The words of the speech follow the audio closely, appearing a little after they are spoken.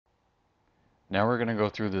Now we're going to go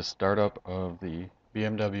through the startup of the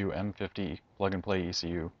BMW M50 plug-and-play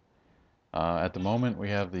ECU. At the moment we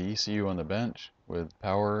have the ECU on the bench with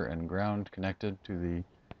power and ground connected to the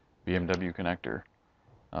BMW connector.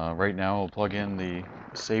 Right now we'll plug in the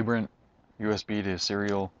Sabrent USB to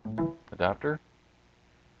serial adapter,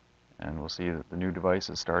 and we'll see that the new device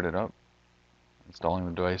is started up. Installing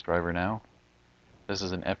the device driver now. This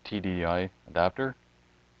is an FTDI adapter,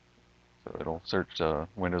 so it'll search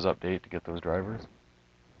Windows Update to get those drivers.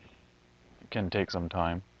 It can take some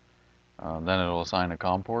time. Then it'll assign a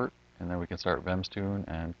comport, and then we can start VemsTune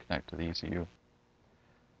and connect to the ECU.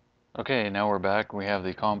 Okay, now we're back. We have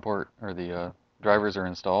the comport, or the drivers are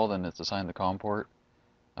installed, and it's assigned the comport.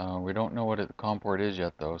 We don't know what the comport is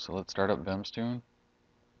yet though, so let's start up VemsTune.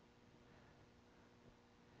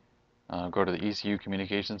 Go to the ECU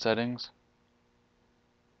communication settings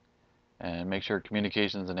and make sure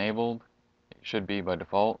communications enabled. It should be by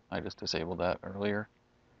default. I just disabled that earlier.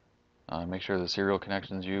 Make sure the serial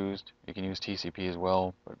connection is used. You can use TCP as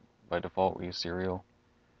well, but by default we use serial.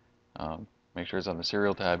 Make sure it's on the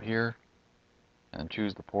serial tab here, and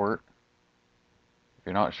choose the port. If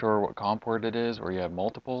you're not sure what comport it is, or you have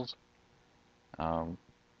multiples, we'll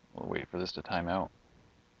wait for this to time out.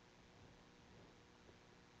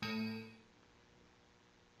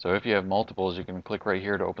 So if you have multiples, you can click right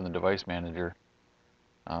here to open the device manager.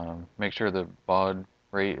 Make sure the baud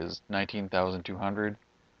rate is 19,200.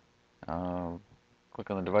 Click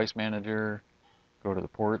on the device manager, go to the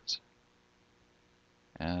ports,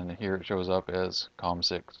 and here it shows up as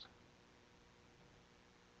COM6.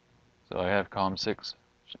 So I have COM6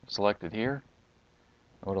 selected here.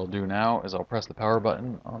 What I'll do now is I'll press the power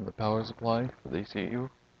button on the power supply for the ECU.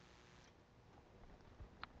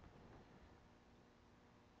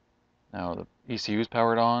 Now the ECU is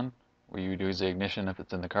powered on. What you do is the ignition if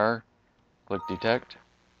it's in the car. Click detect.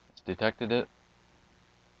 It's detected it.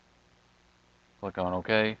 Click on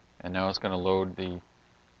OK, and now it's going to load the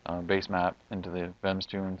base map into the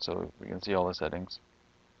VemsTune so we can see all the settings.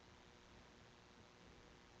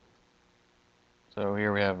 So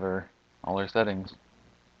here we have all our settings.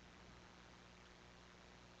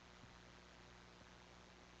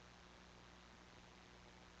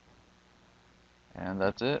 And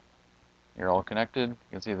that's it. You're all connected. You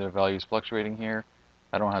can see the values fluctuating here.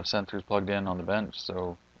 I don't have sensors plugged in on the bench,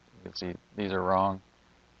 so you can see these are wrong.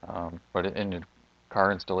 But in your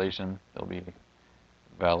car installation, they'll be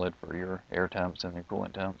valid for your air temps and your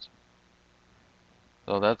coolant temps.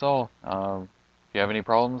 So that's all. If you have any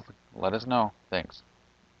problems, let us know. Thanks.